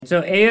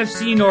So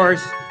AFC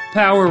North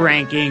power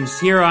rankings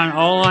here on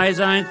All Eyes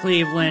on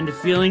Cleveland,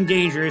 Feeling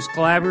Dangerous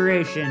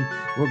collaboration.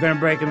 We're going to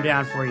break them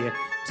down for you.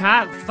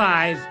 Top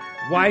 5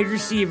 wide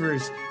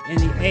receivers in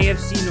the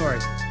AFC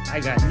North.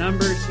 I got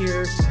numbers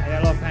here. I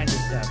got all kinds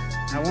of stuff.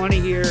 I want to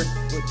hear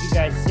what you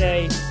guys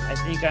say. I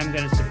think I'm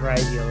going to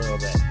surprise you a little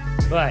bit.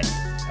 But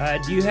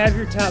do you have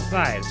your top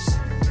 5s?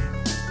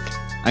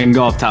 I can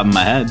go off the top of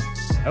my head.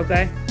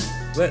 Okay.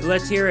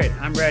 Let's hear it.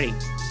 I'm ready.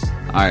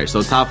 All right,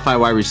 so top 5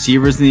 wide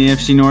receivers in the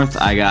AFC North.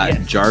 I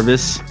got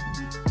Jarvis.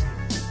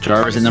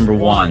 Jarvis at number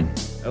 1.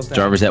 Okay.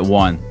 Jarvis at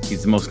 1.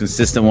 He's the most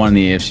consistent one in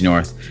the AFC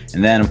North.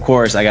 And then, of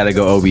course, I got to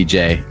go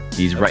OBJ.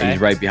 He's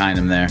right behind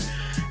him there.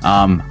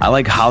 I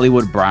like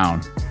Hollywood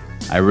Brown.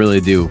 I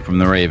really do, from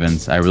the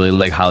Ravens. I really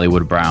like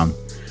Hollywood Brown.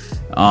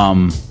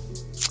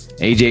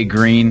 AJ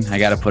Green, I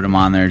got to put him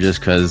on there just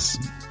because,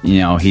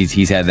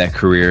 he's had that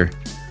career.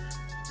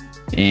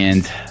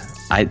 And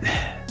I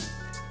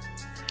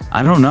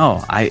don't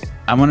know. I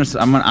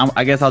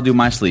guess I'll do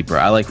my sleeper.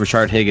 I like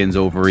Rashard Higgins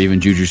over even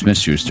Juju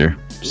Smith-Schuster.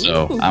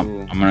 So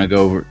I'm gonna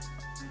go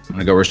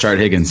Rashard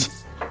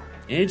Higgins.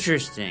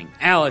 Interesting.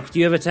 Alec, do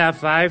you have a top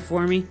 5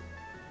 for me?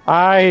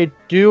 I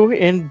do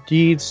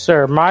indeed,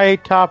 sir. My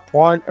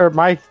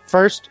my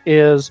first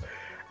is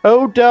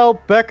Odell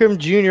Beckham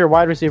Jr.,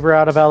 wide receiver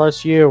out of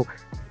LSU.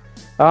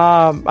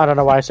 I don't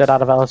know why I said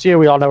out of LSU.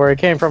 We all know where he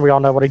came from. We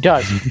all know what he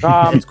does.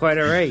 That's quite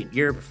all right.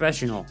 You're a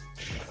professional.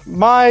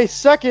 My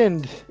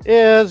second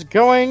is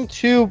going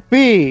to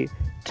be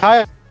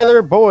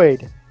Tyler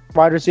Boyd,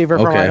 wide receiver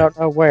from I don't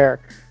know where.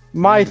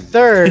 My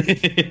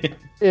third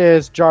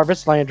is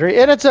Jarvis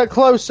Landry, and it's a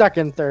close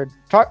second, third.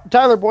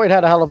 Tyler Boyd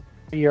had a hell of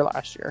a year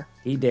last year.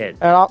 He did.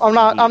 And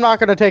I'm not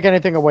going to take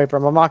anything away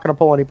from him. I'm not going to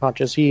pull any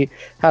punches. He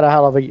had a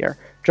hell of a year.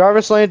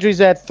 Jarvis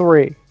Landry's at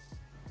 3.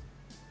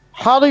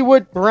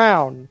 Hollywood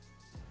Brown,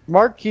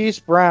 Marquise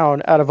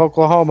Brown out of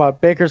Oklahoma,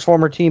 Baker's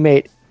former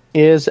teammate,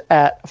 is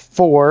at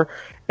 4.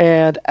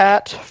 And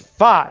at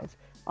 5,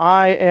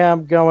 I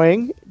am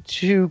going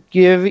to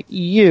give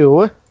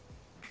you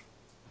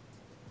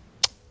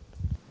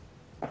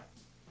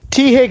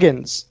T.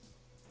 Higgins.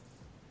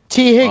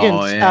 T.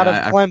 Higgins out of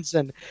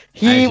Clemson.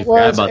 He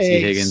was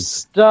a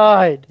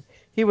stud.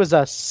 He was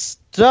a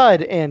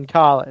stud in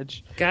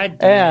college. God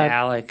damn it,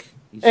 Alec.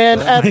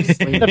 And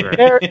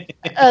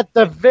at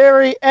the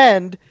very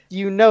end,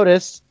 you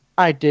notice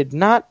I did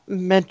not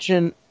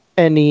mention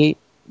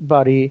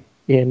anybody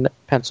in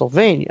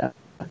Pennsylvania.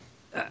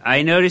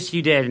 I noticed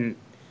you didn't.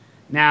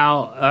 Now,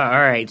 all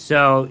right,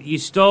 so you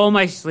stole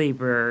my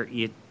sleeper,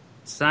 you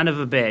son of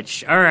a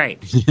bitch. All right.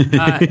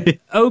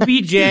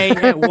 OBJ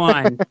at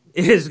 1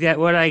 is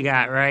what I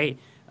got, right?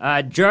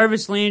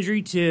 Jarvis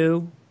Landry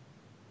 2.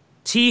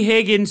 T.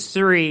 Higgins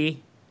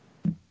 3.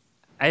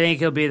 I think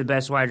he'll be the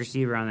best wide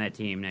receiver on that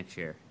team next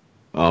year.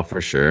 Oh, for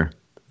sure.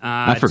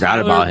 I forgot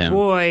about him.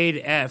 Boyd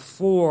at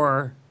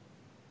 4.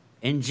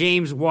 And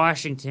James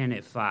Washington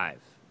at 5.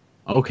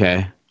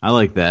 Okay. I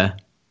like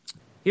that.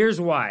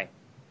 Here's why.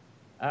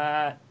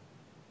 Let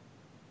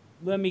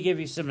me give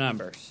you some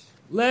numbers.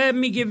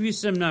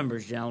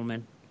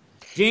 Gentlemen.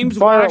 James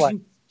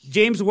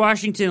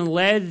Washington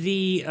led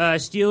the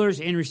Steelers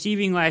in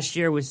receiving last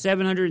year with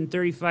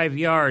 735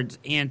 yards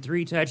and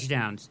 3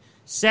 touchdowns.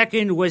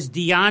 Second was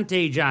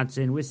Deontay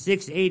Johnson with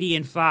 680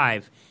 and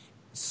 5.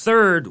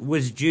 Third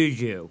was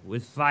Juju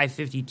with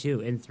 552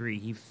 and 3.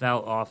 He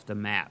fell off the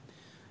map.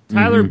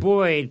 Tyler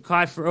Boyd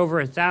caught for over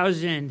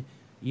 1,000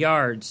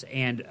 yards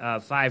and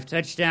 5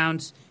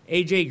 touchdowns.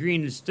 A.J.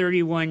 Green is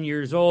 31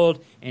 years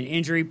old and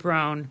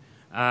injury-prone.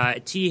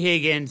 T.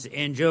 Higgins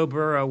and Joe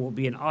Burrow will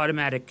be an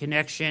automatic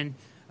connection.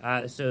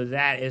 So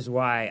that is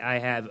why I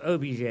have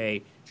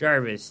OBJ,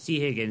 Jarvis, T.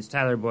 Higgins,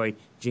 Tyler Boyd,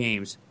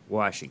 James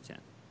Washington.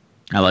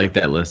 I like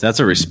that list. That's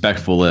a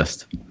respectful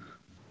list.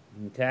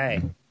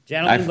 Okay.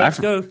 Gentlemen, let's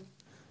go.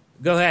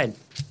 Go ahead.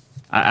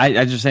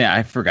 I just say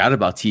I forgot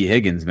about T.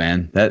 Higgins,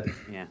 man. That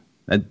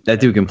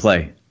dude can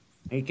play.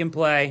 He can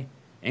play.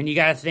 And you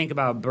got to think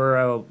about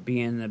Burrow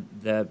being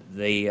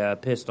the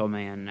pistol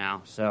man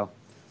now. So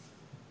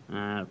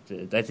I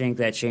think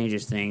that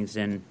changes things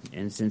in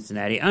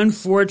Cincinnati.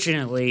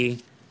 Unfortunately,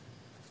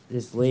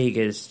 this league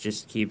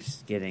just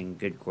keeps getting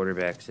good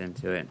quarterbacks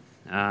into it.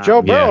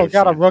 Joe Burrow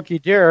got a rookie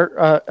deal,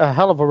 a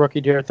hell of a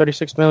rookie deal,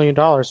 $36 million,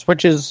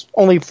 which is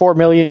only $4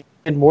 million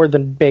more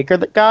than Baker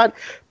that got.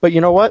 But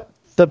you know what?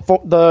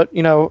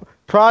 The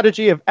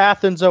prodigy of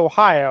Athens,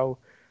 Ohio,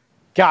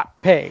 got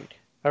paid.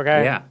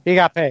 Okay, yeah, he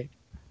got paid.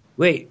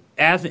 Wait,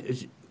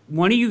 Athens?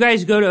 One of you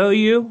guys go to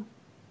OU?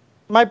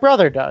 My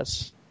brother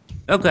does.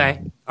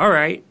 Okay, all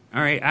right.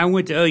 I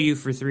went to OU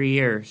for 3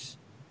 years,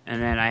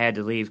 and then I had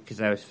to leave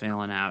because I was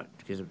failing out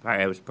because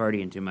I was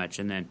partying too much,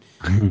 and then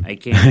I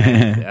came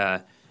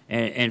back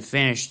and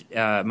finished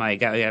got my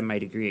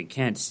degree at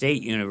Kent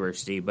State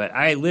University. But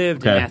I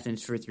lived in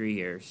Athens for 3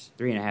 years,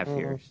 3.5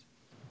 years.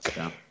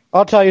 So.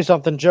 I'll tell you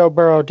something. Joe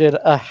Burrow did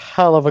a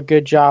hell of a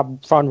good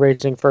job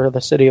fundraising for the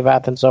city of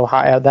Athens,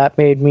 Ohio. That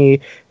made me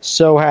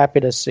so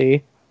happy to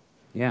see.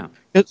 Yeah.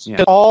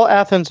 All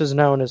Athens is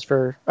known is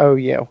for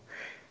OU.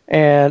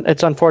 and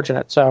it's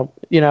unfortunate. So,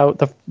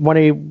 when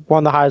he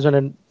won the Heisman,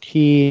 and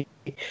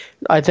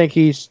I think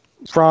he's,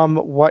 from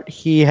what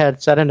he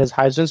had said in his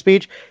Heisman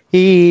speech,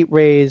 he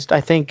raised,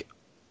 I think,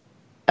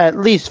 at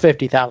least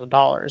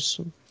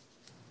 $50,000.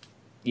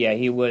 Yeah,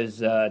 he was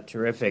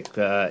terrific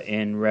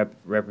in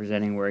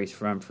representing where he's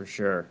from, for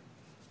sure.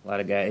 A lot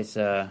of guys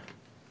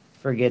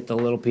forget the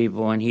little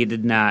people, and he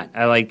did not.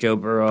 I like Joe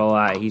Burrow a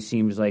lot. He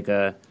seems like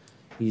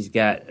he's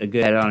got a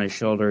good head on his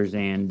shoulders,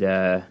 and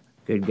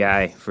good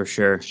guy, for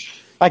sure.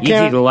 I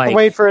can't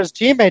wait for his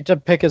teammate to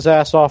pick his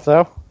ass off,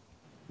 though.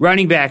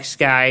 Running backs,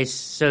 guys.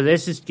 So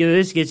this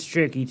gets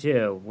tricky,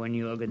 too, when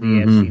you look at the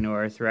AFC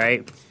North,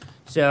 right?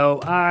 So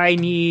I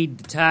need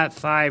the top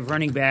 5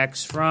 running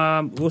backs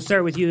from... We'll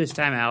start with you this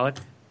time, Alec.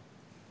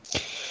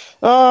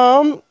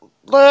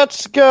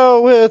 Let's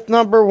go with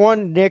number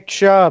 1, Nick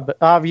Chubb.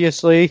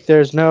 Obviously,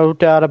 there's no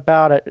doubt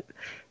about it.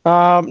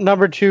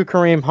 Number 2,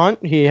 Kareem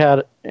Hunt. He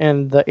had,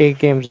 in the 8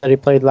 games that he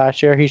played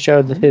last year, he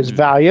showed his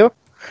value.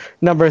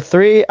 Number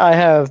 3, I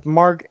have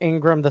Mark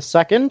Ingram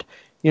II.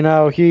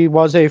 He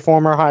was a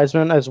former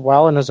Heisman as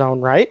well in his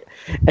own right.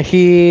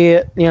 He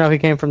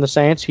came from the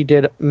Saints. He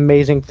did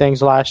amazing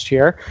things last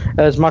year,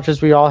 as much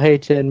as we all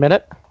hate to admit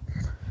it.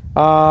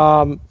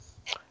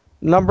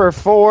 Number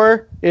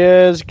 4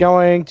 is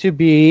going to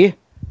be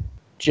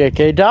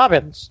J.K.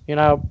 Dobbins.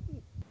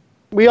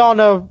 We all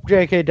know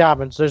J.K.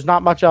 Dobbins. There's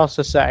not much else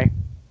to say.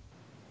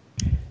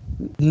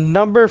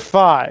 Number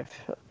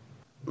 5.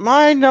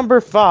 My number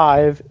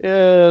 5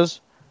 is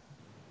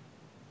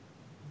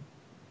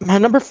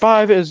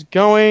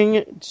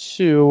going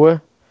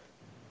to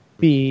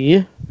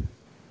be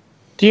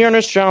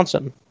Dearness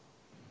Johnson.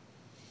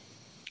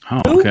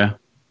 Oh, okay.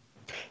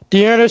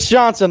 Dearness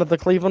Johnson of the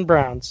Cleveland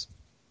Browns.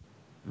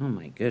 Oh,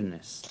 my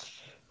goodness.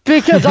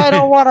 Because I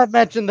don't want to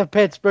mention the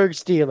Pittsburgh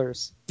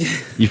Steelers.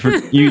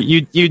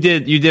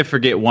 You did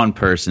forget one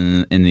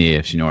person in the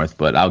AFC North,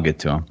 but I'll get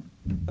to him.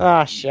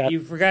 Ah, shit. You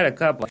forgot a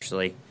couple,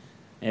 actually,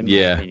 in my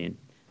opinion.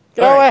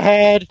 Go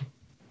ahead.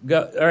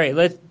 All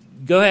right,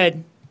 go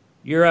ahead.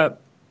 You're up.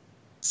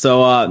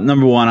 So,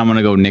 number 1, I'm going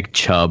to go Nick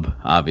Chubb.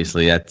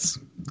 Obviously, I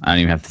don't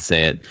even have to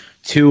say it.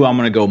 2, I'm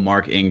going to go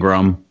Mark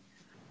Ingram.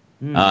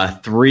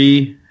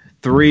 3,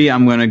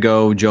 I'm going to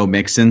go Joe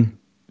Mixon.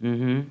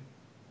 4,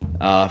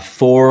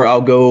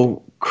 I'll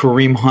go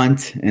Kareem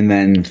Hunt. And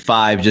then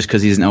 5, just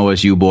because he's an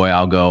OSU boy,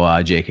 I'll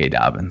go J.K.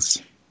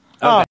 Dobbins.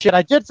 Oh, shit,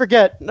 I did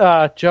forget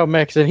Joe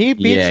Mixon. He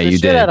beats the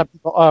shit out of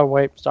people. Oh,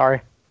 wait,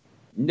 sorry.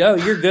 No,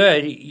 you're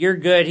good. You're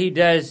good. He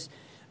does...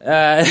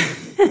 I'll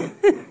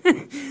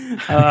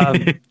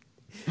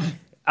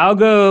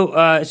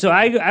go. So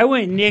I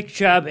went Nick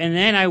Chubb, and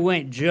then I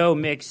went Joe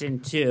Mixon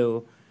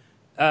too.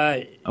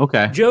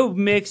 Okay. Joe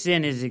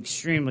Mixon is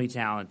extremely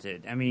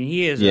talented. I mean,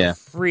 he is a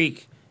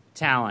freak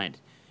talent,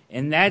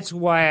 and that's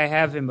why I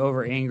have him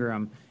over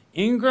Ingram.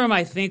 Ingram,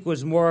 I think,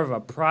 was more of a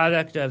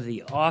product of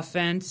the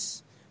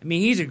offense. I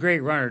mean, he's a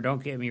great runner.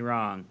 Don't get me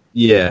wrong.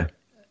 Yeah.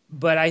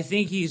 But I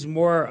think he's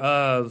more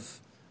of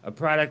a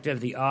product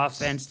of the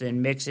offense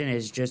than Mixon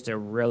is just a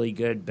really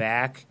good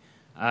back.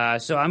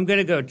 So I'm going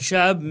to go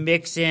Chubb,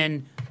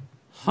 Mixon,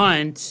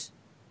 Hunt,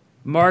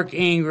 Mark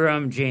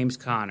Ingram, James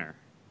Conner.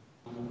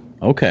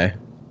 Okay.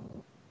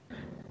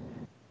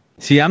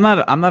 See, I'm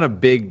not a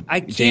big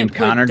James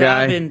Conner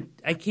guy.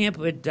 I can't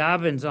put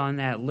Dobbins on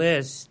that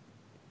list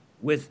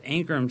with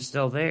Ingram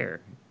still there.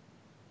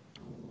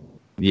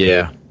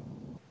 Yeah.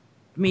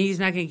 I mean, he's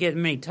not going to get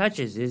many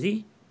touches, is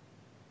he?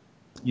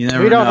 You never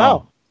know. We don't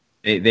know.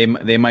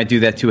 They might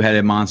do that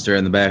two-headed monster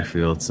in the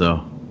backfield.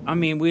 So I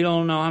mean, we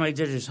don't know how many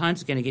touches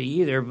Hunt's going to get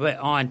either. But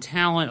on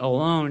talent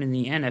alone in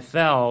the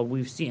NFL,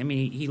 we've seen. I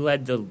mean, he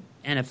led the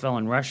NFL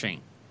in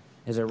rushing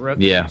as a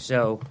rookie. Yeah.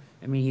 So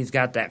I mean, he's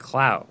got that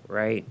clout,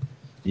 right?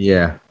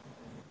 Yeah.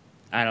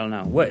 I don't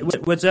know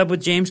what's up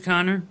with James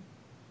Conner.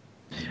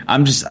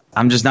 I'm just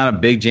not a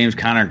big James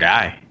Conner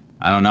guy.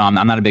 I don't know.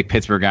 I'm not a big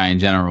Pittsburgh guy in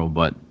general,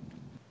 but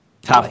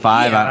top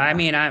 5. Yeah, I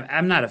mean,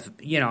 I'm not a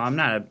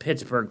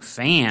Pittsburgh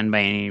fan by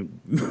any.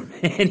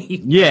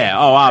 Yeah.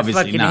 Oh,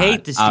 obviously I fucking not.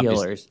 hate the Steelers.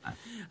 Obviously.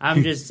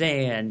 I'm just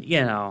saying,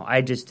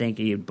 I just think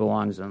he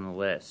belongs on the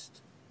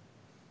list.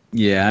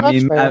 Yeah, I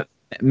mean,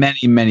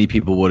 many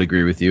people would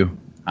agree with you.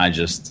 I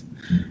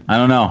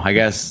don't know. I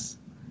guess,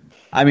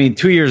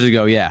 2 years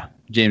ago, yeah,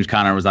 James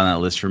Conner was on that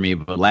list for me,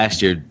 but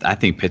last year, I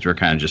think Pittsburgh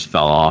kind of just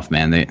fell off,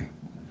 man. They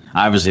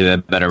have a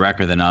better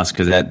record than us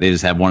because they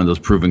just have one of those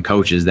proven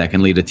coaches that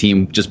can lead a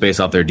team just based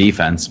off their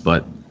defense.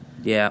 But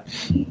yeah.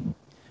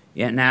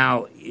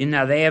 Now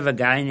they have a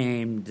guy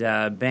named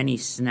Benny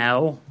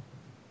Snell.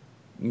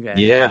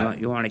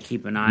 You want to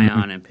keep an eye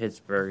on in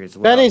Pittsburgh as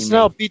well. Benny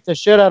Snell beat the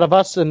shit out of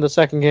us in the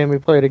second game we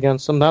played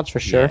against him. That's for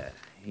sure. Yeah,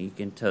 he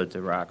can tote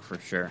the rock for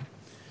sure.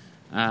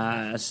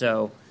 Yeah,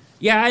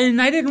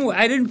 and I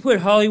didn't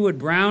put Hollywood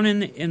Brown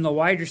in the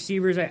wide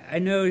receivers. I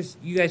know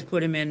you guys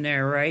put him in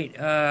there,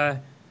 right?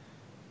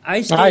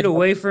 I stayed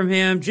away from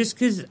him just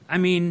because,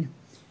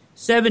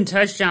 7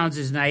 touchdowns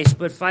is nice,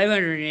 but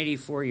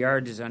 584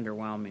 yards is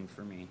underwhelming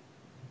for me.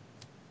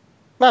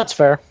 That's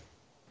fair.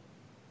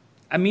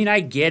 I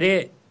get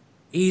it.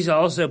 he's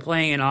also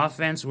playing an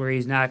offense where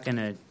he's not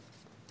going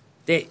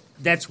to.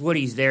 That's what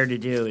he's there to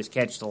do is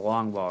catch the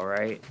long ball,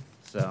 right?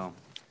 So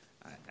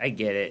I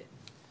get it.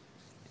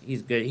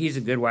 He's good. He's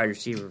a good wide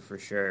receiver for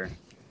sure.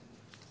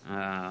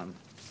 But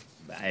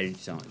I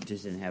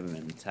just didn't have him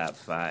in the top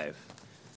 5.